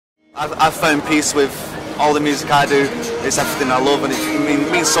I've found peace with all the music I do. It's everything I love, and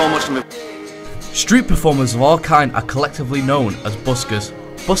it means so much to me. Street performers of all kind are collectively known as buskers.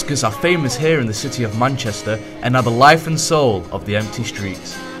 Buskers are famous here in the city of Manchester and are the life and soul of the empty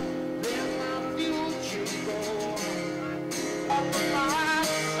streets.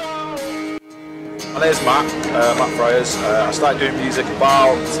 My name's Matt Fryers. I started doing music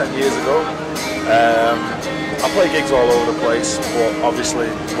about 10 years ago. I play gigs all over the place, but obviously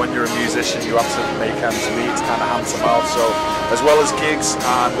when you're a musician you have to make ends meet, kind of hand to mouth. So as well as gigs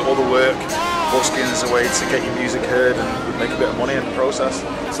and other work, busking is a way to get your music heard and make a bit of money in the process.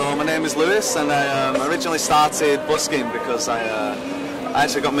 So my name is Lewis, and I originally started busking because I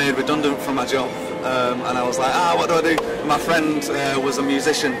actually got made redundant from my job, and I was like, what do I do? My friend was a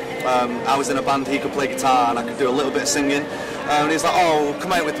musician. I was in a band, he could play guitar and I could do a little bit of singing, and he's like, oh,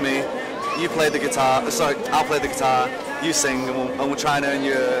 come out with me, you play the guitar, sorry, I'll play the guitar, you sing, and we'll try and earn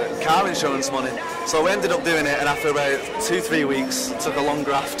your car insurance money. So we ended up doing it, and after about 2-3 weeks, took a long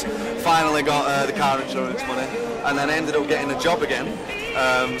graft, finally got the car insurance money, and then I ended up getting a job again.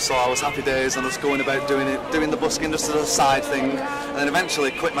 So I was happy days, and I was going about doing the busking just as a side thing, and then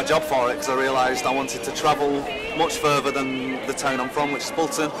eventually quit my job for it because I realised I wanted to travel much further than the town I'm from, which is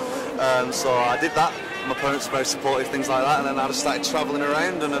Bolton. So I did that. My parents were very supportive, things like that, and then I just started travelling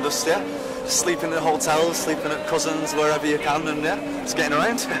around, and I just sleeping in hotels, sleeping at cousins, wherever you can, and just getting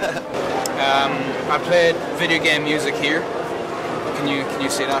around. I played video game music here. Can you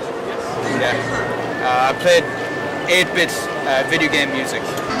see that? Yeah. I played 8-bit video game music.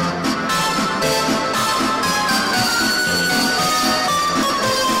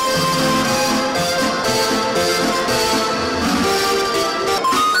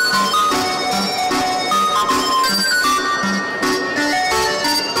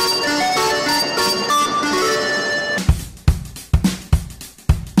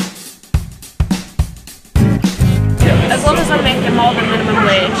 As long as I'm making more than minimum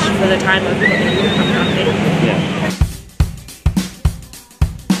wage for the time I'm putting in, I'm happy. Yeah.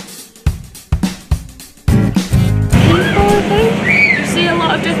 You see a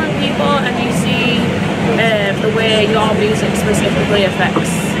lot of different people, and you see the way your music specifically affects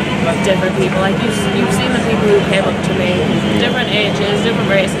different people. Like you've seen the people who came up to me, different ages, different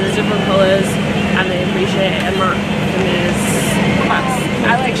races, different colours, and they appreciate it, and that for me is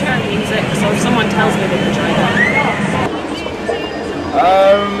I like sharing music, so if someone tells me they've enjoyed it.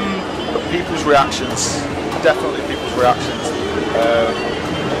 People's reactions, definitely people's reactions.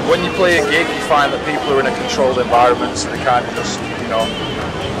 When you play a gig, you find that people are in a controlled environment, so they kind of just,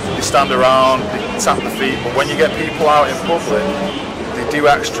 they stand around, they tap their feet, but when you get people out in public, they do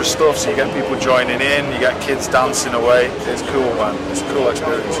extra stuff, so you get people joining in, you get kids dancing away. It's cool, man. It's a cool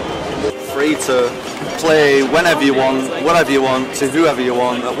experience. Free to play whenever you want, whatever you want, to whoever you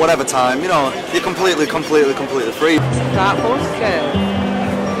want, at whatever time, you're completely free. That busking.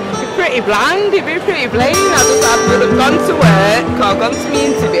 It'd be pretty bland, it'd be pretty plain. I would have gone to work, or gone to my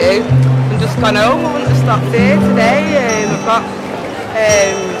interview, and just gone home. I wouldn't have stopped here today. I've got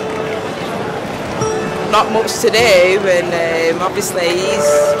not much to do, and obviously he's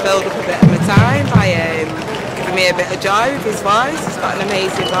filled up a bit of my time by giving me a bit of joy with his voice. He's got an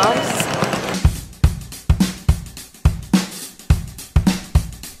amazing voice.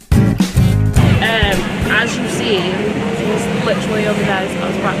 As you've seen, he's literally over there, he's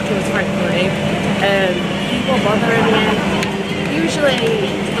got his back to us frankly. People bothering him. Usually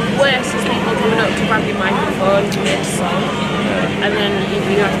the worst is people coming up to grab your microphone to make a song, and then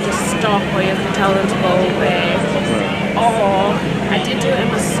you have to stop or you have to tell them to go away. Or I did do it in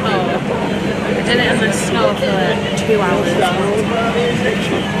the snow. I did it in the snow for like 2 hours.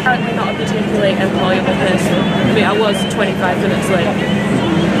 Apparently not a particularly employable person. I mean, I was 25 minutes late.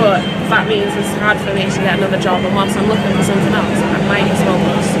 But that means it's hard for me to get another job, and whilst I'm looking for something else, I might as well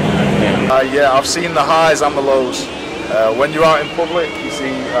lose. Yeah, I've seen the highs and the lows. When you're out in public, you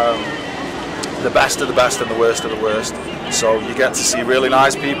see the best of the best and the worst of the worst. So you get to see really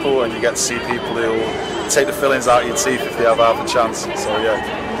nice people, and you get to see people who will take the fillings out of your teeth if they have half a chance. So yeah.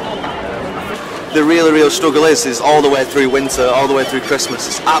 The real struggle is all the way through winter, all the way through Christmas.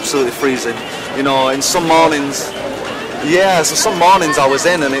 It's absolutely freezing. In some mornings. Yeah, so some mornings I was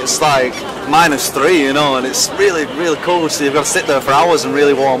in and it's like -3, and it's really cold, so you've got to sit there for hours and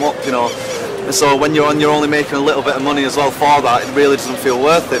really warm up, And so when you're only making a little bit of money as well for that, it really doesn't feel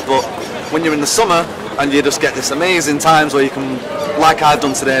worth it. But when you're in the summer and you just get this amazing times where you can, like I've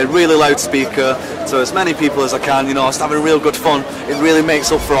done today, really loudspeaker to as many people as I can, just having real good fun, it really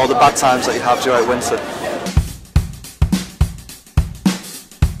makes up for all the bad times that you have during winter.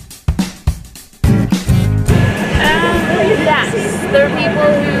 Yes, there are people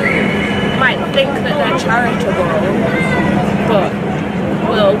who might think that they're charitable, but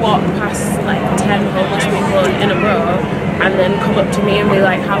will walk past like 10 homeless people in a row and then come up to me and be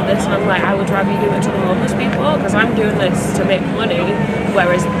like, have this, and I'm like, I would rather you give it to the homeless people because I'm doing this to make money,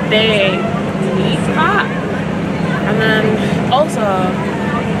 whereas they need that. And then also,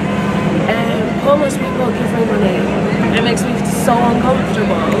 homeless people give me money. It makes me so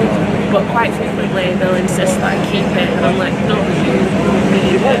uncomfortable, but quite frequently they'll insist that I keep it, and I'm like, no, you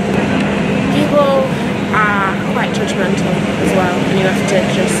need it. People are quite judgmental as well, and you have to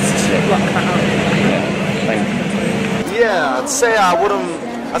just block that out. Yeah, I'd say I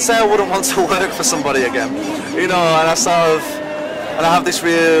wouldn't want to work for somebody again. You know, and I have this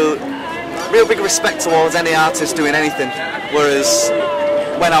real big respect towards any artist doing anything. Whereas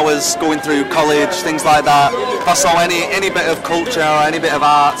when I was going through college, things like that, if I saw any bit of culture or any bit of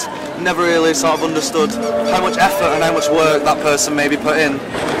art, never really sort of understood how much effort and how much work that person maybe put in.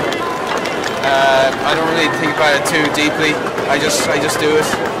 I don't really think about it too deeply. I just do it.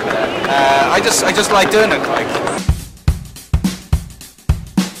 I just like doing it. Like.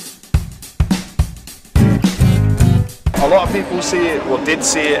 A lot of people see it, or did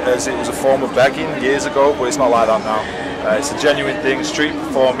see it, as it was a form of begging years ago, but it's not like that now. It's a genuine thing. Street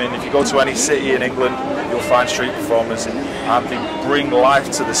performing, if you go to any city in England, you'll find street performers, and they bring life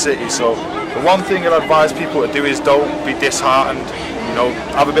to the city. So the one thing I'd advise people to do is don't be disheartened. You know,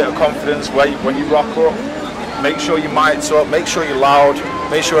 have a bit of confidence when you rock up. Make sure your mic's up, make sure you're loud,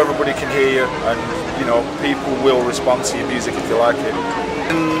 make sure everybody can hear you, and you know, people will respond to your music if you like it.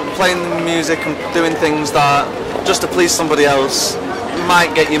 And playing music and doing things that just to please somebody else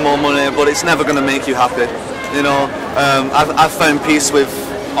might get you more money, but it's never going to make you happy. You know, I've found peace with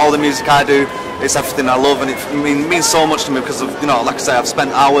all the music I do. It's everything I love, and it means so much to me because of, you know, like I say, I've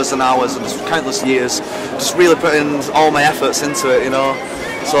spent hours and hours and just countless years just really putting all my efforts into it. You know,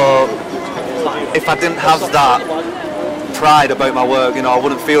 so if I didn't have that pride about my work, you know, I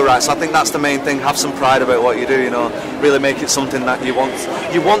wouldn't feel right. So I think that's the main thing. Have some pride about what you do. You know, really make it something that you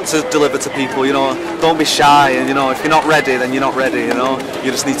want to deliver to people. You know, don't be shy. And you know, if you're not ready, then you're not ready. You know,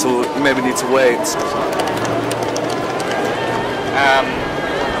 you just need to wait.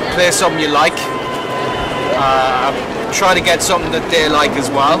 Play something you like. Try to get something that they like as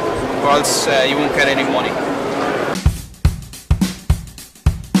well, or else you won't get any money.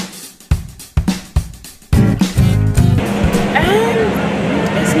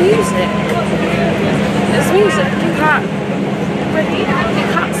 It's music. It's music. You can't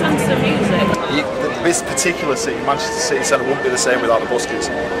censor music. This particular city, Manchester City Centre, wouldn't be the same without the buskers.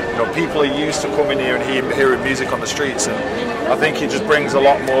 You know, people are used to coming here and hearing music on the streets, and I think it just brings a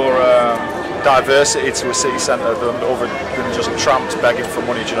lot more diversity to a city centre than just tramps begging for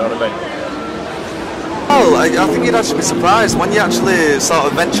money. Do you know what I mean? Well, I think you'd actually be surprised when you actually sort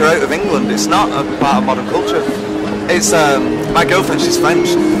of venture out of England. It's not a part of modern culture. It's my girlfriend, she's French,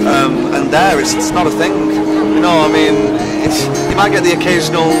 and there it's not a thing. You know, I mean, you might get the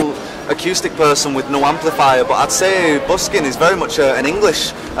occasional acoustic person with no amplifier, but I'd say busking is very much an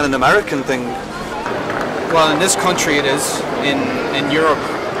English and an American thing. Well, in this country it is. In Europe,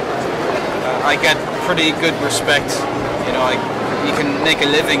 I get pretty good respect. You know, you can make a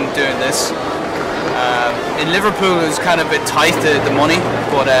living doing this. In Liverpool it's kind of a bit tight, the money,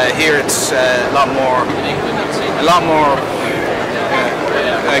 but here it's a lot more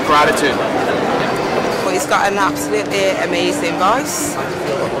gratitude. But he's got an absolutely amazing voice.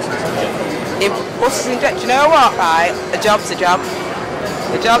 In buses, do you know what, right? A job's a job.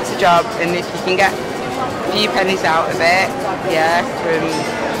 A job's a job, and if you can get a few pennies out of it, yeah, from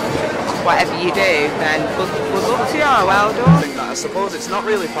whatever you do, then good luck to you, well done. I suppose it's not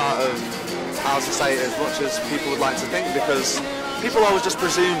really part of our society as much as people would like to think, because people always just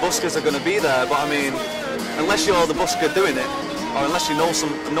presume buskers are going to be there, but I mean, unless you're the busker doing it, or unless you know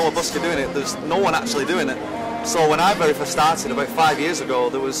a busker doing it, there's no one actually doing it. So when I very first started about 5 years ago,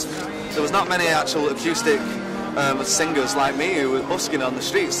 there was not many actual acoustic singers like me who were busking on the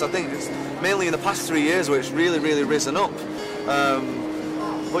streets. I think it's mainly in the past 3 years where it's really risen up.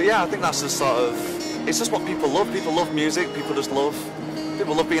 But yeah, I think that's just sort of, it's just what people love. People love music, people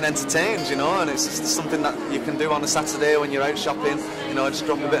love being entertained, you know, and it's just something that you can do on a Saturday when you're out shopping, you know, just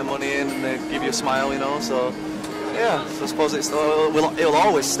drop a bit of money in and they give you a smile, you know, so yeah, so I suppose it'll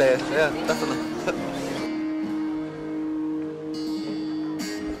always stay, yeah, definitely.